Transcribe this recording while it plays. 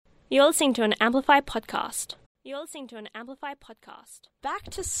You're listening to an Amplify podcast. You're listening to an Amplify podcast. Back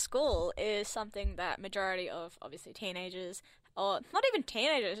to school is something that majority of, obviously, teenagers, or not even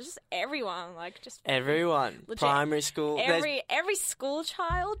teenagers, just everyone, Everyone. Legit. Primary school. Every school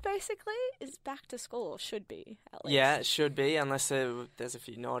child, basically, is back to school, should be, at least. Yeah, it should be, unless there's a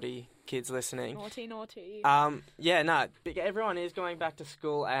few naughty kids listening. Naughty. Everyone is going back to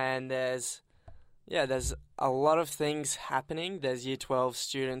school, and there's a lot of things happening. There's Year 12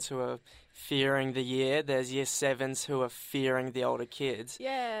 students who are fearing the year. There's Year 7s who are fearing the older kids.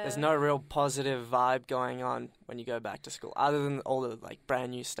 Yeah. There's no real positive vibe going on when you go back to school, other than all the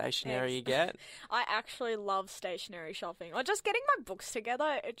brand new stationery you get. I actually love stationery shopping, or just getting my books together.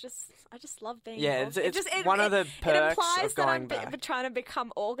 I just love being. Yeah, involved. it's one of the perks it implies of going that I'm back. trying to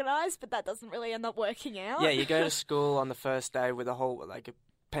become organised, but that doesn't really end up working out. Yeah, you go to school on the first day with a whole a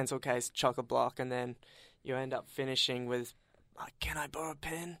pencil case, chocolate block, and then you end up finishing with, can I borrow a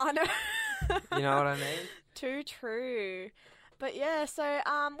pen? I know. You know what I mean? Too true. But yeah, so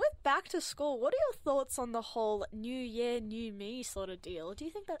with back to school, what are your thoughts on the whole new year, new me sort of deal? Do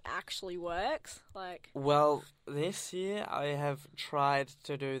you think that actually works? Well, this year I have tried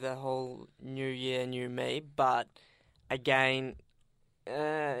to do the whole new year, new me, but again,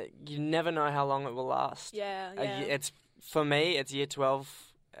 you never know how long it will last. Yeah. For me, it's Year 12.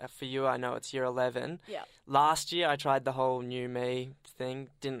 For you, I know it's Year 11. Yeah. Last year, I tried the whole new me thing.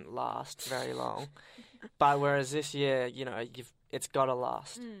 Didn't last very long. But whereas this year, it's got to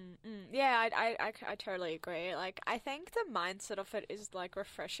last. Yeah, I totally agree. I think the mindset of it is,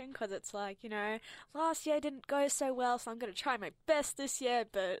 refreshing, because it's last year didn't go so well, so I'm going to try my best this year,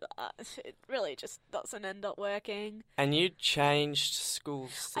 but it really just doesn't end up working. And you changed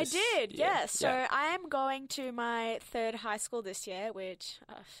schools I this did, year. yeah. So I am going to my third high school this year, which,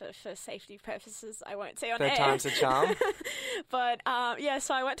 for safety purposes, I won't say on air. Third time's a charm. But,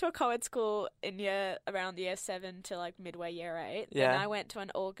 so I went to a co-ed school around Year 7 to, midway Year 8. Yeah. Then I went to an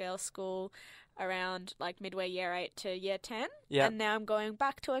all-girls school around, midway Year 8 to Year 10. Yeah. And now I'm going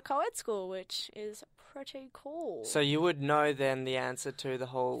back to a co-ed school, which is pretty cool. So you would know then the answer to the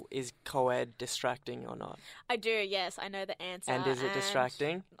whole, is co-ed distracting or not? I do, yes. I know the answer. And is it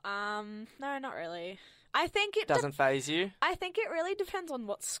distracting? No, not really. I think it doesn't faze you? I think it really depends on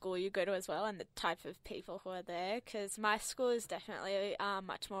what school you go to as well, and the type of people who are there, because my school is definitely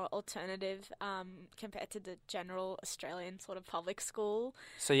much more alternative compared to the general Australian sort of public school.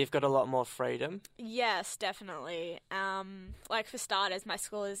 So you've got a lot more freedom? Yes, definitely. For starters, my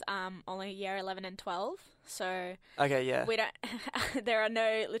school is only Year 11 and 12. So okay, yeah. We don't. There are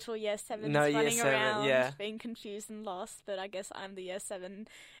no little Year 7s running around being confused and lost. But I guess I'm the Year 7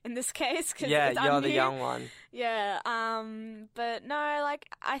 in this case. Yeah, you're the young one. Yeah. But no,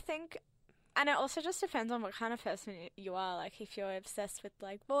 I think, and it also just depends on what kind of person you are. If you're obsessed with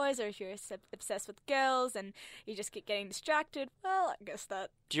boys, or if you're obsessed with girls, and you just keep getting distracted. Well, I guess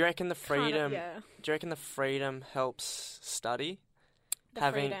that. Do you reckon the freedom? Yeah. Do you reckon the freedom helps study?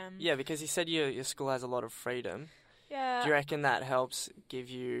 Freedom. Yeah, because you said your school has a lot of freedom. Yeah. Do you reckon that helps give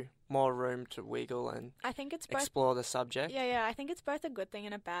you more room to wiggle and I think it's both, explore the subject? Yeah. I think it's both a good thing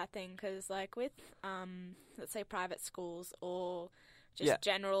and a bad thing, because with let's say private schools or just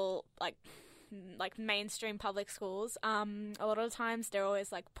general mainstream public schools, a lot of the times they're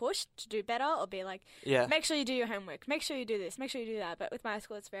always pushed to do better, or be make sure you do your homework, make sure you do this, make sure you do that. But with my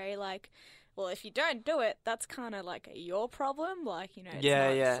school, it's very well, if you don't do it, that's kind of your problem. It's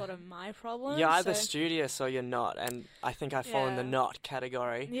not sort of my problem. You're either studious or you're not, and I think I fall in the not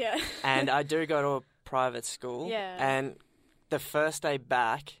category. Yeah. And I do go to a private school. Yeah. And the first day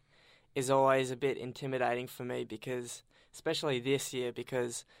back is always a bit intimidating for me, because, especially this year,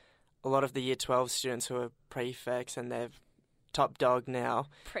 because a lot of the Year 12 students who are prefects and they're top dog now.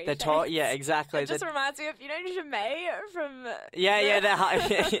 Prefects. They're taught, yeah, exactly. It just reminds me of, Jemay from...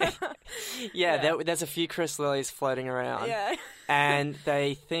 There's a few Chris Lillys floating around. Yeah. And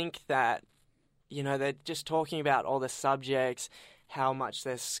they think that, they're just talking about all the subjects, how much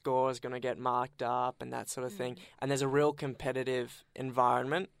their score is going to get marked up and that sort of thing. And there's a real competitive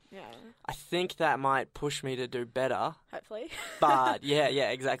environment. Yeah. I think that might push me to do better. Hopefully. But, yeah,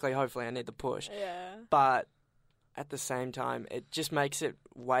 exactly. Hopefully I need the push. Yeah. But at the same time, it just makes it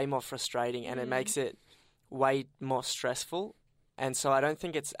way more frustrating, and it makes it way more stressful. And so I don't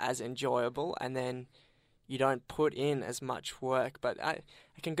think it's as enjoyable. And then you don't put in as much work. But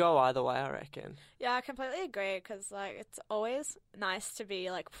it can go either way, I reckon. Yeah, I completely agree, because, like, it's always nice to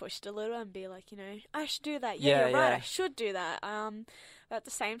be, like, pushed a little and be like, you know, I should do that. Yeah, you're right, I should do that. But at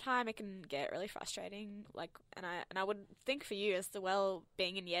the same time, it can get really frustrating. Like, and I would think for you as well,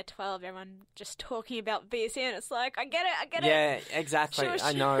 being in year 12, everyone just talking about BSc, and it's like, I get it. Yeah, exactly. Shush.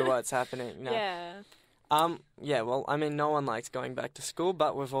 I know what's happening. No. Yeah. Yeah, well, I mean, no one likes going back to school,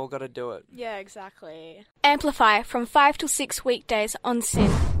 but we've all got to do it. Yeah, exactly. Amplify from 5 till 6 weekdays on SYN.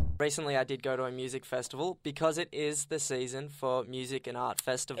 Recently, I did go to a music festival because it is the season for music and art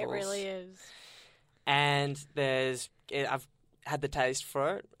festivals. It really is. And I've had the taste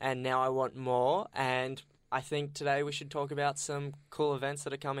for it, and now I want more. And I think today we should talk about some cool events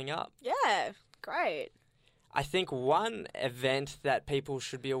that are coming up. Yeah, great. I think one event that people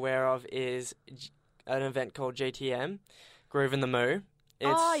should be aware of is an event called GTM, Groove in the Moo.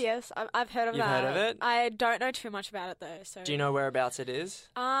 Yes, I've heard of that. You've heard of it? I don't know too much about it though. So. Do you know whereabouts it is?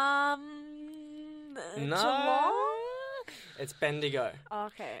 No. Geelong? It's Bendigo.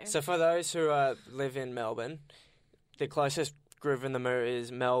 Okay. So for those who live in Melbourne, the closest Groove in the Moo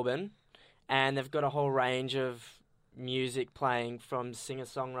is Melbourne, and they've got a whole range of music playing, from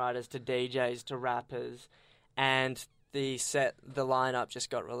singer-songwriters to DJs to rappers, and the lineup just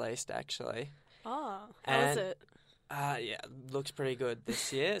got released actually. Oh, how is it? Yeah, looks pretty good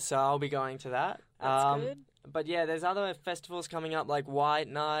this year, so I'll be going to that. That's good. But yeah, there's other festivals coming up like White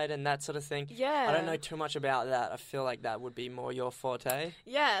Night and that sort of thing. Yeah. I don't know too much about that. I feel like that would be more your forte.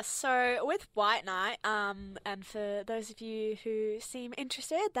 Yeah, so with White Night, and for those of you who seem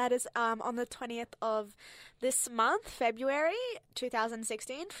interested, that is on the 20th of this month, February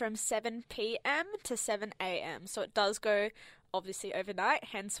 2016, from 7 p.m. to 7 a.m. So it does go obviously overnight,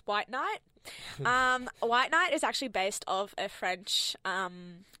 hence White Night. White Night is actually based off a French,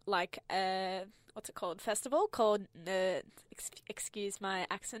 what's it called? Festival called, excuse my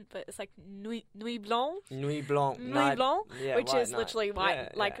accent, but it's like Nuit Blanche. Nuit Blanche. Nuit Blanche, yeah, which is night. literally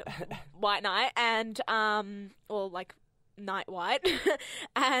white, White Night, and, Night White.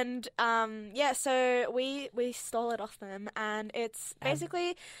 And, so we stole it off them, and it's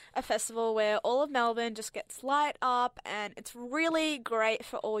basically a festival where all of Melbourne just gets light up, and it's really great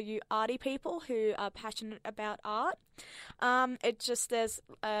for all you arty people who are passionate about art. There's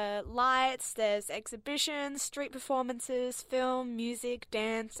lights, there's exhibitions, street performances, film, music,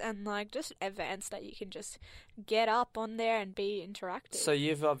 dance, and just events that you can just get up on there and be interactive. So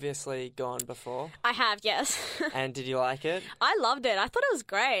you've obviously gone before. I have, yes. And did you like it? I loved it. I thought it was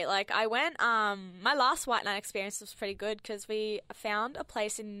great. I went, my last White Night experience was pretty good because we found a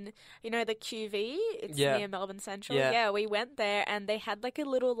place in, the QV. It's near Melbourne Central. Yeah, we went there and they had a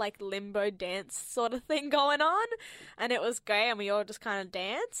little limbo dance sort of thing going on, and it was great, and we all just kind of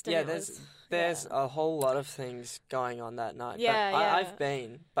danced. And there's a whole lot of things going on that night. Yeah, I've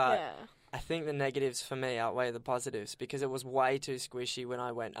been, but I think the negatives for me outweigh the positives because it was way too squishy when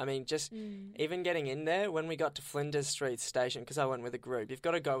I went. I mean, even getting in there, when we got to Flinders Street Station, because I went with a group. You've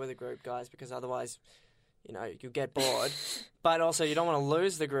got to go with a group, guys, because otherwise, you get bored. But also, you don't want to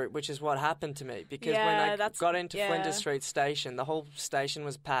lose the group, which is what happened to me. Because when I got into Flinders Street Station, the whole station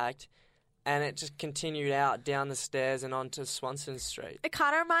was packed. And it just continued out down the stairs and onto Swanston Street. It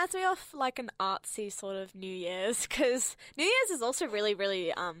kind of reminds me of an artsy sort of New Year's, because New Year's is also really,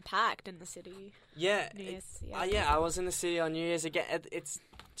 really packed in the city. Yeah. New Year's, I was in the city on New Year's again. It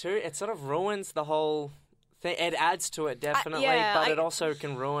sort of ruins the whole thing. It adds to it, definitely, but it also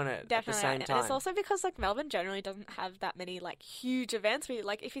can ruin it at the same time. And it's also because Melbourne generally doesn't have that many huge events. We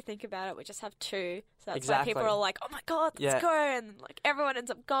if you think about it, we just have two. So that's why people are like, oh my God, let's go, and everyone ends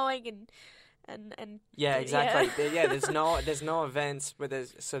up going and yeah, exactly. Yeah, there's no events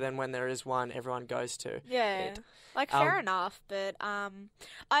so then when there is one, everyone goes to. Yeah. Fair enough, but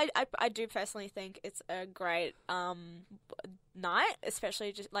I do personally think it's a great night,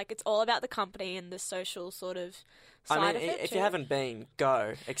 especially just it's all about the company and the social sort of side of it. If you haven't been,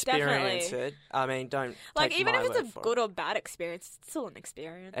 go experience Definitely. it. I mean, don't take even my if it's word a for good it. or bad experience, it's still an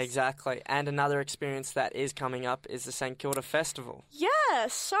experience. Exactly, and another experience that is coming up is the St Kilda Festival. Yeah,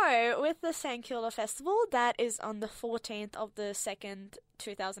 so with the St Kilda Festival, that is on the 14th of the 2nd,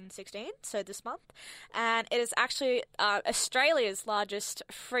 2016, so this month, and it is actually Australia's largest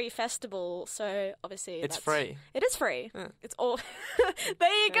free festival. So obviously, it's free. It is free. Yeah. It's all.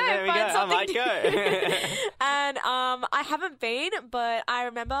 There you go. There we go. I might go. And I haven't been, but I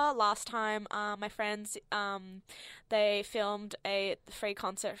remember last time my friends they filmed a free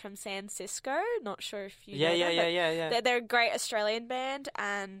concert from San Cisco. Not sure if you know Yeah, them, but yeah. They're a great Australian band,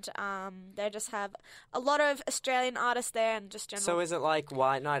 and they just have a lot of Australian artists there, and just general. So is it like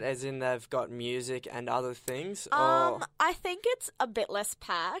White Night, as in they've got music and other things? I think it's a bit less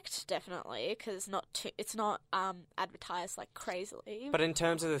packed, definitely, because it's not advertised like crazily. But in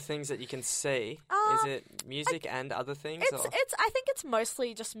terms of the things that you can see, is it music and other things? I think it's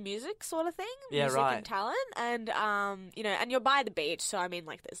mostly just music sort of thing. Yeah, music right. and talent, and and you're by the beach, so I mean,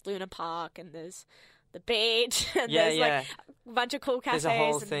 like, there's Luna Park and there's the beach, and there's like a bunch of cool cafes. There's a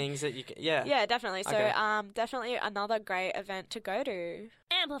whole things that you can, yeah, definitely. So, Okay. definitely another great event to go to.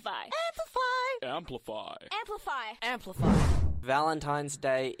 Amplify. Valentine's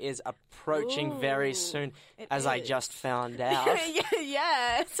Day is approaching very soon, it as I is. just found out.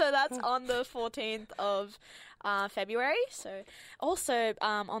 yeah. So that's on the 14th of February. So also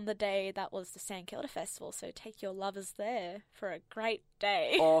on the day that was the St Kilda Festival. So take your lovers there for a great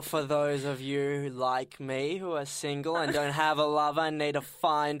day. Or for those of you like me who are single and don't have a lover and need to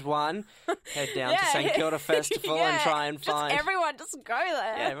find one, head down to St Kilda Festival and try and find. Everyone just go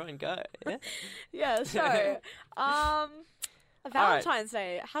there. Yeah, everyone go. Yeah. Yeah. So Valentine's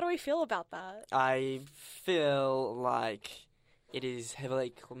Day. How do we feel about that? I feel like it is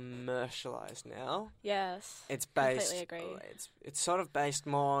heavily commercialized now. Yes. It's based. Completely agree. It's sort of based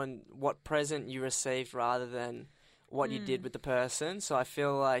more on what present you received rather than what you did with the person. So I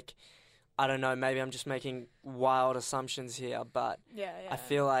feel like, I don't know, maybe I'm just making wild assumptions here, but Yeah. I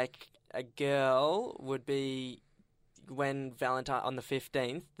feel like a girl would be, when Valentine on the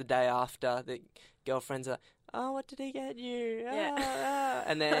 15th, the day after, the girlfriends are, oh, what did he get you? Yeah.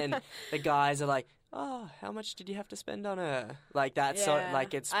 And then the guys are like, oh, how much did you have to spend on her? Like that sort of,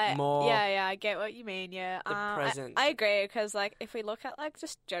 like it's more. Yeah, I get what you mean. Yeah, the present. I agree, because like if we look at like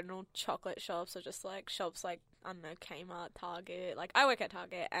just general chocolate shops, or just like shops like, I don't know, Kmart, Target. Like, I work at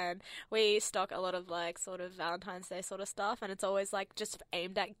Target, and we stock a lot of like sort of Valentine's Day sort of stuff, and it's always like just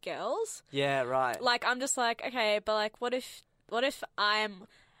aimed at girls. Yeah, right. Like, I'm just like, okay, but like, what if I'm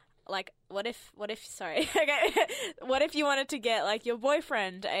like, what if sorry, okay, what if you wanted to get like your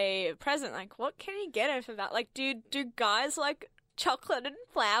boyfriend a present? Like, what can you get him for that? Like, do guys like chocolate and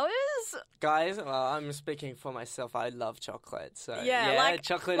flowers? Guys, well, I'm speaking for myself. I love chocolate, so Yeah, like,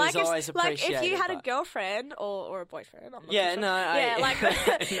 chocolate like is always appreciated. Like if you had a but- girlfriend or a boyfriend, I'm not Yeah, too sure. no, yeah, like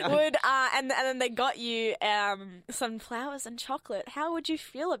no. would and then they got you some flowers and chocolate. How would you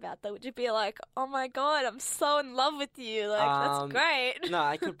feel about that? Would you be like, oh my god, I'm so in love with you? Like, that's great. No,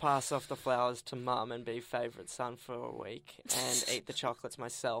 I could pass off the flowers to mum and be favourite son for a week and eat the chocolates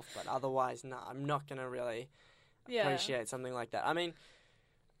myself, but otherwise, no, I'm not going to really appreciate something like that. I mean,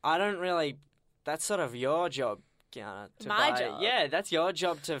 I don't really. That's sort of your job, Gianna. My job? Yeah, that's your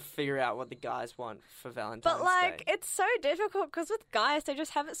job to figure out what the guys want for Valentine's But like, Day. it's so difficult because with guys, they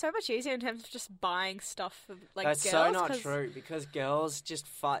just have it so much easier in terms of just buying stuff for like That's girls. so not 'cause- true, because girls just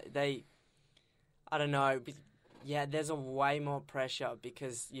fight. I don't know. Yeah, there's a way more pressure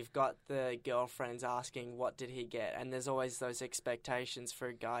because you've got the girlfriends asking, what did he get? And there's always those expectations for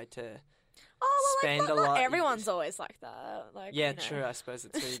a guy to Oh, well, spend like, a not lot. everyone's always like that. Like, Yeah, you know. true. I suppose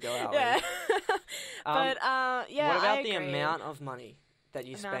it's who you go out Yeah. with. But yeah, What about I the agree. amount of money that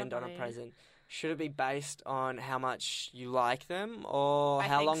you Amount of spend on a money. present? Should it be based on how much you like them or I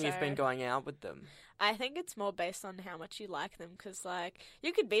how think long you've so. been going out with them? I think it's more based on how much you like them, because like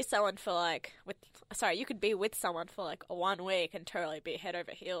you could be someone for like you could be with someone for like 1 week and totally be head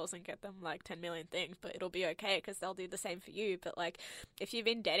over heels and get them like 10 million things, but it'll be okay because they'll do the same for you. But like if you've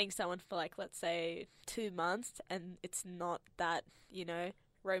been dating someone for like, let's say 2 months and it's not that, you know,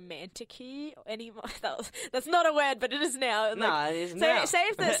 romantic-y anymore. That's not a word, but it is now. Like, No, it is now. Say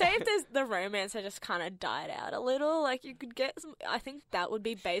if the romance had just kind of died out a little, like you could get some. I think that would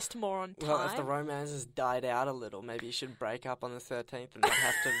be based more on time. Well, if the romance has died out a little, maybe you should break up on the 13th and not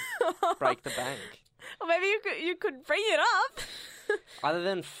have to break the bank. Or maybe you could bring it up. Other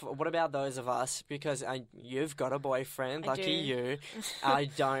than, what about those of us? Because you've got a boyfriend, I lucky do. you. I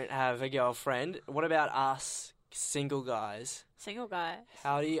don't have a girlfriend. What about us, single guys? Single guy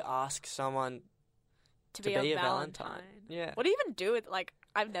How do you ask someone to to be be a a Valentine. Valentine? Yeah. What do you even do with like?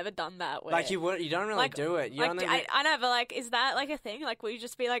 I've never done that. Where, Like you don't really like- do it. You like, only I know, but like, is that like a thing? Like, will you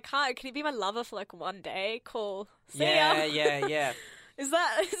just be like, "Hi, can you be my lover for like 1 day? Cool. See ya." yeah. Is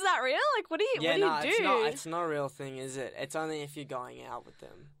that real? Like, what do you Yeah, what do you do? It's not a real thing, is it? It's only if you're going out with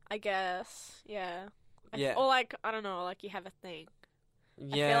them. I guess, yeah. Yeah. Or like, I don't know, like you have a thing.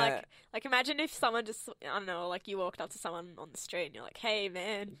 Yeah. I feel like imagine if someone just, I don't know, like you walked up to someone on the street and you're like, "Hey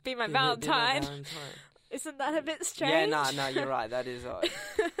man, be my Be my Valentine." Valentine. Isn't that a bit strange? Yeah, no, you're right. That is odd.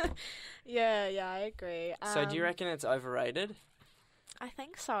 Yeah, I agree. So do you reckon it's overrated? I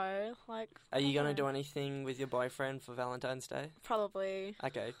think so. Like, Are you going to do anything with your boyfriend for Valentine's Day? Probably.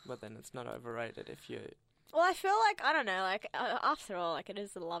 Okay, well then it's not overrated if you... Well, I feel like, I don't know, like, after all, like, it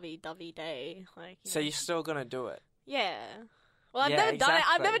is a lovey-dovey day. Like, So you're still going to do it? Yeah. Well, I've Yeah, never done it. I've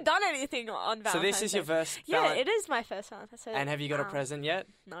exactly. never done anything on Valentine's So this is Day. your first... Yeah, it is my first Valentine's Day. And have you got a present yet?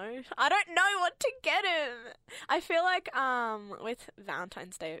 No. I don't know what to get him. I feel like, with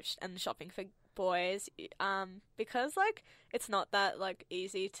Valentine's Day and shopping for boys, because, like, it's not that, like,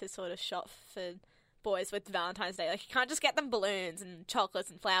 easy to sort of shop for boys with Valentine's Day. Like, you can't just get them balloons and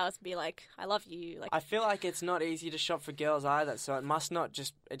chocolates and flowers and be like, I love you. Like, I feel like it's not easy to shop for girls either, so it must not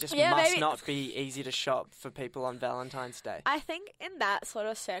just... It just Yeah, must maybe- not be easy to shop for people on Valentine's Day. I think in that sort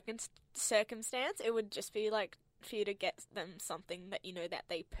of circumstance, it would just be, like, for you to get them something that you know that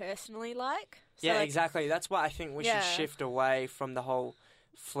they personally like. So, Yeah, like, exactly. That's why I think we Yeah. should shift away from the whole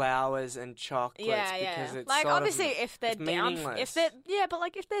flowers and chocolates because it's like sort obviously of, if they're it's down, meaningless. but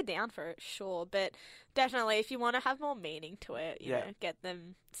like if they're down for it, sure. But definitely, if you want to have more meaning to it, you know, get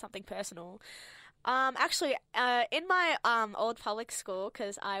them something personal. Actually, in my old public school,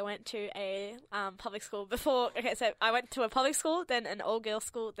 because I went to a public school before. Okay, so I went to a public school, then an all girls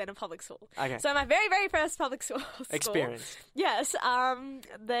school, then a public school. Okay. So my very very first public school Experience. Yes.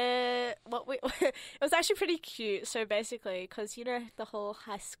 It was actually pretty cute. So basically, because you know the whole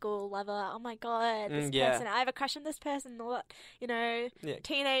high school lover. Oh my god, this yeah. person. I have a crush on this person. All that, you know, Yeah.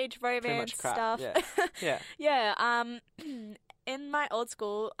 teenage Pretty romance much crap. stuff. Yeah. Yeah. In my old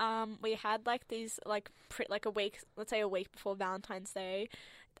school, we had like these like like a week, let's say a week before Valentine's Day.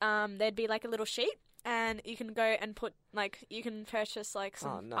 There'd be like a little sheet. And you can go and put like you can purchase like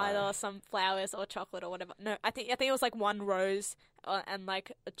some either some flowers or chocolate or whatever. No, I think it was like one rose and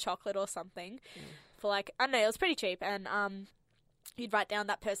like a chocolate or something for like I don't know. It was pretty cheap, and you'd write down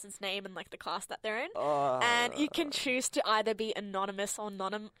that person's name and like the class that they're in, and you can choose to either be anonymous or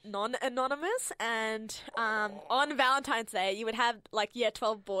non-anonymous. And on Valentine's Day, you would have like year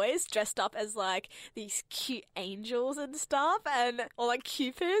 12 boys dressed up as like these cute angels and stuff, or like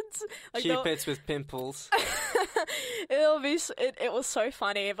cupids. Like Cupids with pimples. It was so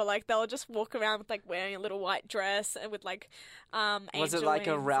funny, but like they'll just walk around with like wearing a little white dress and with like Was it like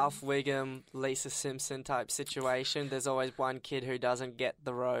a Ralph Wiggum, Lisa Simpson type situation? There's always one kid who doesn't get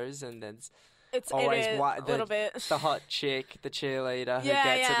the rose, and there's always a little bit. the hot chick, the cheerleader who Yeah,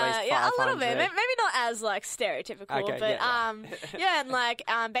 gets at least 500. yeah, a little bit. Maybe not as like stereotypical, Okay, but yeah. and like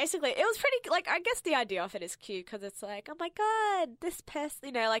basically it was pretty like I guess the idea of it is cute because it's like oh my god this person,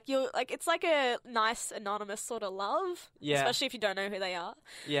 you know, like you like it's like a nice anonymous sort of love, especially if you don't know who they are.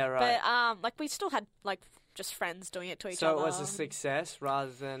 Yeah, right. But like we still had like just friends doing it to each other. So it was a success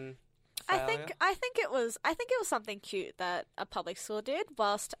rather than failure? I think it was something cute that a public school did.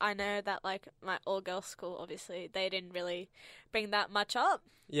 Whilst I know that like my all girls school, obviously they didn't really bring that much up.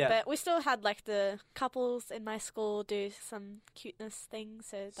 Yeah. But we still had like the couples in my school do some cuteness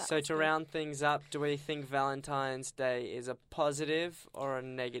things. So to round things up, do we think Valentine's Day is a positive or a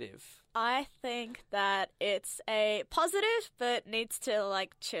negative? I think that it's a positive, but needs to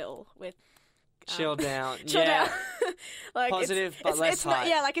like chill with. Chill down. Chill down. Like positive, but less hype.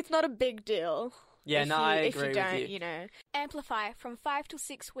 Not, like it's not a big deal. Yeah, I agree if you with don't, you. know. Amplify from 5 to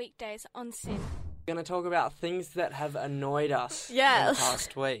 6 weekdays on SYN. We're going to talk about things that have annoyed us in the Yes.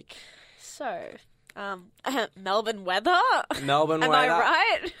 past week. So, Melbourne weather. Melbourne Am weather. I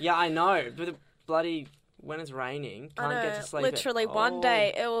right? Yeah, I know. But when it's raining, can't get to sleep. Literally, one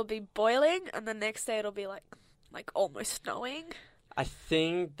day it will be boiling, and the next day it'll be like almost snowing. A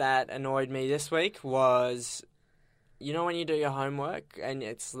thing that annoyed me this week was, you know when you do your homework and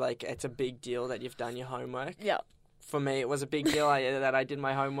it's like it's a big deal that you've done your homework? Yeah. For me, it was a big deal that I did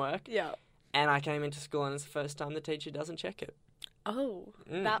my homework. Yeah. And I came into school and it's the first time the teacher doesn't check it. Oh,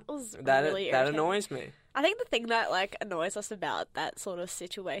 that was really That irritating. annoys me. I think the thing that like annoys us about that sort of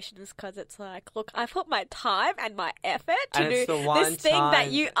situation is because it's like, look, I put my time and my effort to And it's do the one this thing that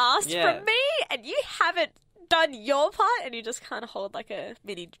time- you asked Yeah. from me, and you haven't done your part, and you just kind of hold like a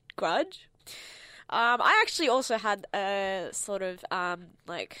mini grudge. I actually also had a sort of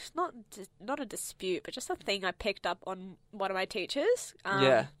like not a dispute, but just a thing I picked up on one of my teachers.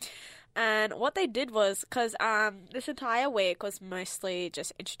 Yeah. And what they did was, because this entire week was mostly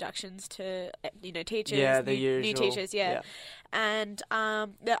just introductions to, teachers. Yeah, the new usual. teachers, yeah. And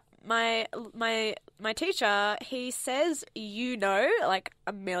my teacher, he says, like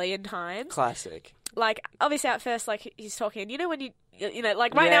a million times. Classic. Like, obviously at first, like, he's talking, when you, you know,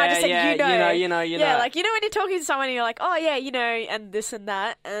 like right now I just said you know. You know. Yeah, like, you know when you're talking to someone and you're like, oh yeah, you know, and this and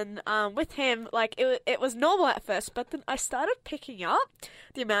that. And with him, like, it was normal at first, but then I started picking up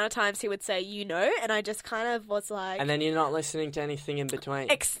the amount of times he would say, you know, and I just kind of was like... And then you're not listening to anything in between.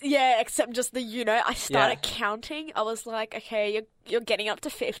 Except just the you know. I started counting. I was like, okay, you're getting up to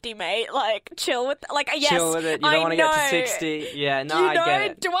 50, mate. Like, chill with... Like, yes, chill with it. You don't want to get to 60. Yeah, no, I get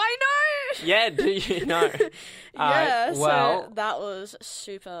it. Do I know? Yeah, do you know? Yeah, well, so that was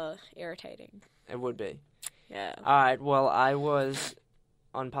super irritating. It would be. Yeah. All right, well, I was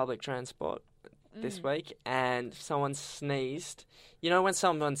on public transport this week and someone sneezed. You know when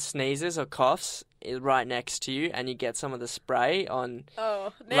someone sneezes or coughs right next to you and you get some of the spray on...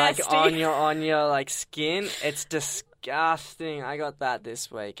 Oh, nasty. Like, on your like, skin? It's disgusting. I got that this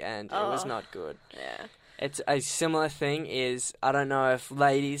week and it was not good. Yeah. It's a similar thing is, I don't know if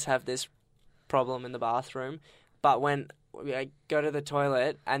ladies have this problem in the bathroom, but when I go to the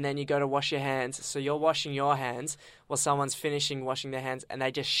toilet and then you go to wash your hands, so you're washing your hands while someone's finishing washing their hands and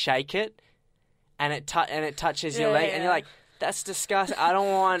they just shake it and it touches your leg and you're like, that's disgusting. I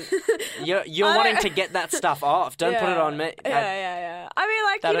don't want... You're wanting to get that stuff off. Don't put it on me. Yeah. I mean,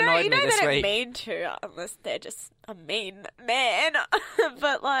 like, that you know this they don't week. mean to unless they're just a mean man.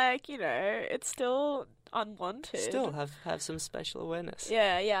 But, like, you know, it's still unwanted. Still have some special awareness.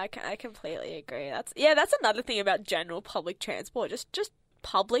 Yeah, I completely agree. That's another thing about general public transport. Just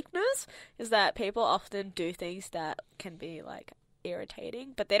publicness is that people often do things that can be, like,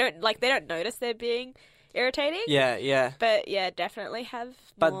 irritating, but they don't notice they're being irritating. Yeah. But yeah, definitely have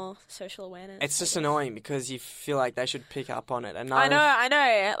more social awareness. It's just annoying because you feel like they should pick up on it. And I know.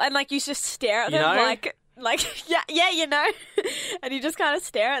 And like you just stare at them like yeah, you know. And you just kind of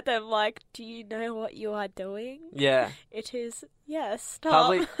stare at them like, do you know what you are doing? Yeah. It is,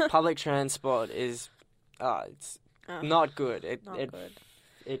 stop. Public transport is it's not good. It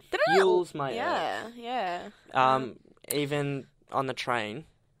fuels my Yeah. Even on the train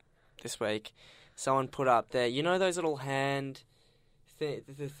this week, someone put up there, you know those little hand the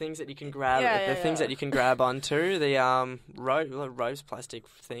things that you can grab, things that you can grab onto, the rose plastic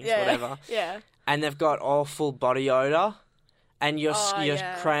things, whatever. Yeah. And they've got all full body odor, and you're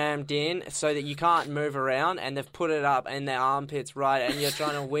crammed in so that you can't move around, and they've put it up in their armpits, right, and you're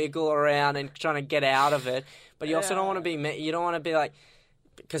trying to wiggle around and trying to get out of it, but you also don't want to be like,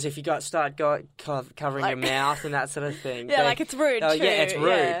 because if you start covering your mouth and that sort of thing. Yeah, like it's rude too. Yeah, it's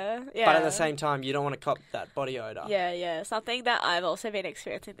rude. Yeah. But at the same time, you don't want to cop that body odour. Yeah. Something that I've also been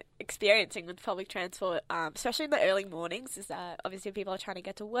experiencing with public transport, especially in the early mornings, is that obviously people are trying to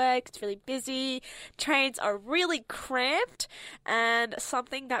get to work. It's really busy. Trains are really cramped. And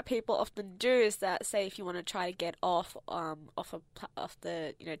something that people often do is that, say, if you want to try to get off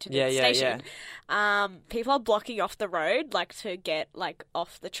the, you know, to the station, people are blocking off the road, like, to get, like,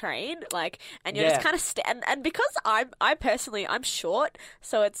 off the train, like, and you're just kind of and because I personally I'm short,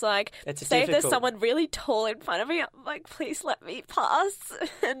 so it's like, say if there's someone really tall in front of me, I'm like, please let me pass.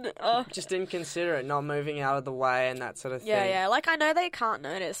 And just inconsiderate, not moving out of the way and that sort of thing. Yeah, like, I know they can't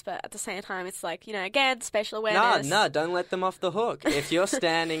notice, but at the same time it's like, you know, again, special awareness. No, don't let them off the hook. If you're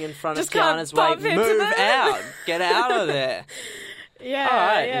standing in front of Kiana's way, move out, get out of there. Yeah. All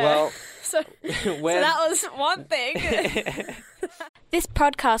right, well, so that was one thing. This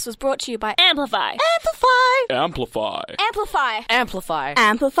podcast was brought to you by Amplify. Amplify. Amplify. Amplify. Amplify.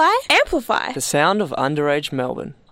 Amplify. Amplify. The sound of underage Melbourne.